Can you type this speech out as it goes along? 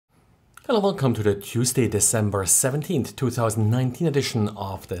Hello, welcome to the Tuesday, December 17th, 2019 edition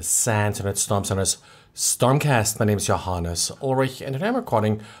of the SANS Internet Storm Center's Stormcast. My name is Johannes Ulrich and I'm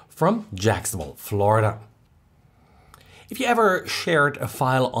recording from Jacksonville, Florida. If you ever shared a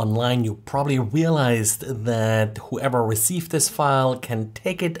file online, you probably realized that whoever received this file can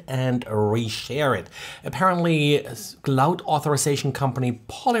take it and reshare it. Apparently, cloud authorization company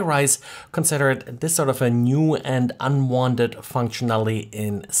Polyrize considered this sort of a new and unwanted functionality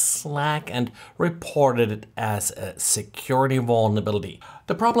in Slack and reported it as a security vulnerability.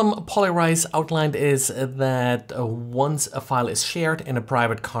 The problem Polyrize outlined is that once a file is shared in a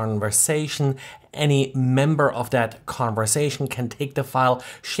private conversation, any member of that conversation can take the file,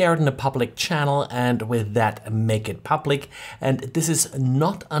 share it in a public channel, and with that make it public. And this is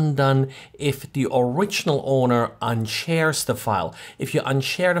not undone if the original owner unshares the file. If you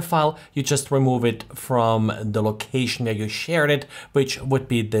unshare the file, you just remove it from the location where you shared it, which would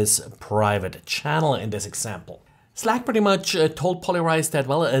be this private channel in this example. Slack pretty much told Polyrize that,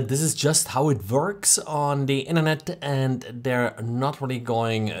 well, this is just how it works on the internet and they're not really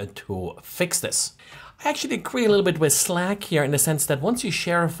going to fix this. I actually agree a little bit with Slack here in the sense that once you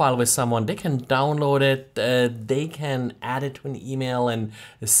share a file with someone, they can download it, they can add it to an email and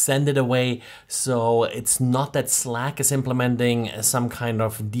send it away. So it's not that Slack is implementing some kind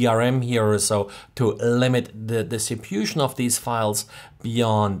of DRM here or so to limit the distribution of these files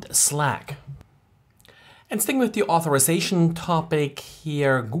beyond Slack. And sticking with the authorization topic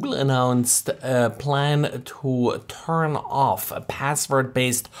here, Google announced a plan to turn off a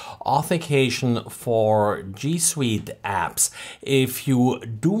password-based authentication for G Suite apps. If you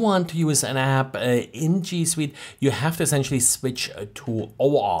do want to use an app in G Suite, you have to essentially switch to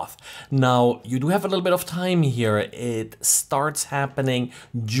OAuth. Now, you do have a little bit of time here. It starts happening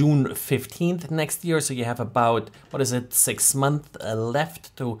June 15th next year, so you have about, 6 months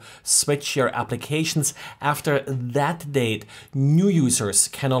left to switch your applications. After that date, new users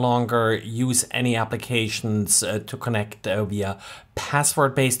can no longer use any applications to connect via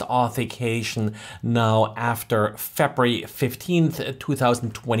password-based authentication now after February 15th,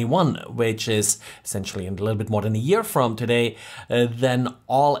 2021, which is essentially in a little bit more than a year from today. Then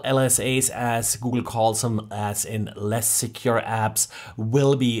all LSAs, as Google calls them, as in less secure apps,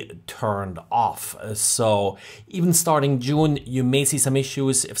 will be turned off. So even starting June, you may see some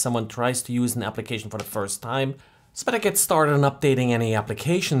issues if someone tries to use an application for the first time. So better get started on updating any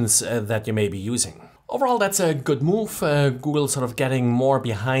applications that you may be using. Overall, that's a good move. Google sort of getting more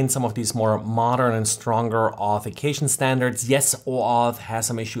behind some of these more modern and stronger authentication standards. Yes, OAuth has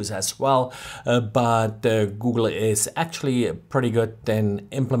some issues as well, but Google is actually pretty good in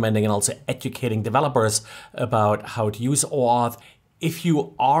implementing and also educating developers about how to use OAuth. If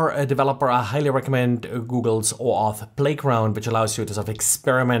you are a developer, I highly recommend Google's OAuth Playground, which allows you to sort of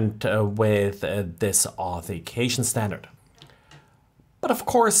experiment with this authentication standard. But of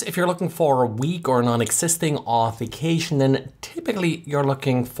course, if you're looking for a weak or non-existing authentication, then typically you're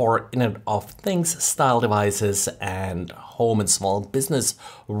looking for Internet of Things style devices and home and small business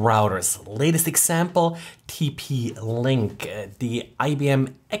routers. Latest example, TP-Link. The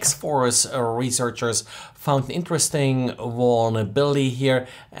IBM X-Force researchers found an interesting vulnerability here,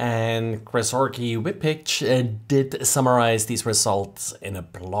 and Chris Orkey-Wipich did summarize these results in a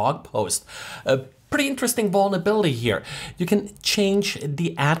blog post. Pretty interesting vulnerability here. You can change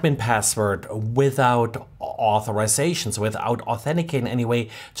the admin password without authorizations, without authenticating anyway,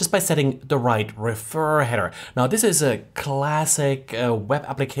 just by setting the right refer header. Now, this is a classic web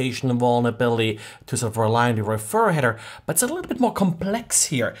application vulnerability to sort of rely on the refer header, but it's a little bit more complex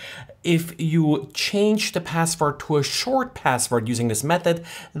here. If you change the password to a short password using this method,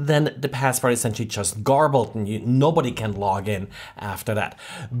 then the password is essentially just garbled and nobody can log in after that.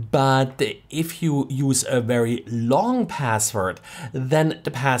 But if you use a very long password, then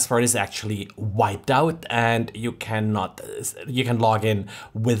the password is actually wiped out and you can log in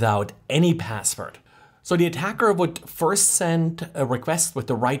without any password. So the attacker would first send a request with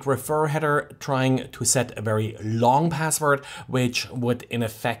the right refer header trying to set a very long password, which would in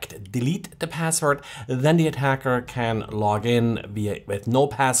effect delete the password. Then the attacker can log in with no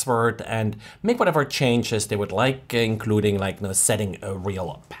password and make whatever changes they would like, including setting a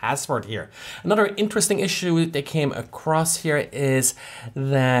real password here. Another interesting issue they came across here is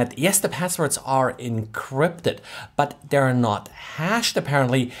that yes, the passwords are encrypted, but they're not hashed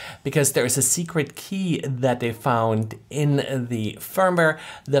apparently because there is a secret key key that they found in the firmware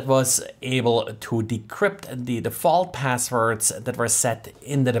that was able to decrypt the default passwords that were set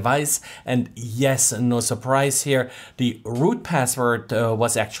in the device. And yes, no surprise here, the root password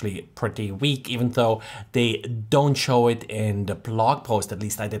was actually pretty weak, even though they don't show it in the blog post. At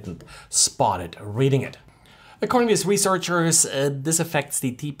least I didn't spot it reading it. According to these researchers, this affects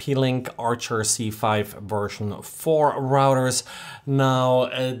the TP-Link Archer C5 version 4 routers. Now,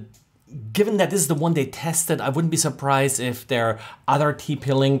 given that this is the one they tested, I wouldn't be surprised if there are other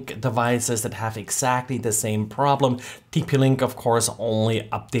TP-Link devices that have exactly the same problem. TP-Link, of course, only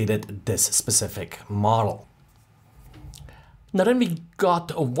updated this specific model. Now then we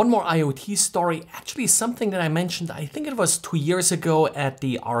got one more IoT story, actually something that I mentioned, I think it was 2 years ago at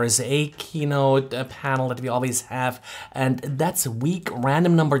the RSA keynote panel that we always have, and that's weak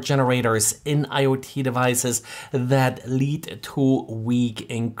random number generators in IoT devices that lead to weak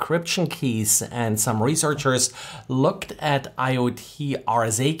encryption keys. And some researchers looked at IoT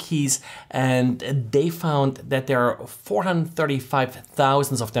RSA keys and they found that there are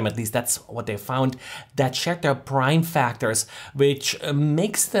 435,000 of them, at least that's what they found, that share their prime factors, which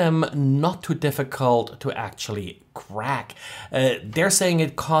makes them not too difficult to actually crack. They're saying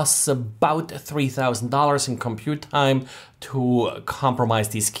it costs about $3,000 in compute time to compromise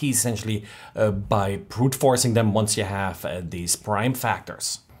these keys, essentially by brute forcing them once you have these prime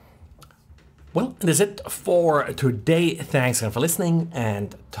factors. Well, that's it for today. Thanks again for listening,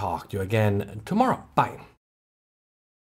 and talk to you again tomorrow. Bye.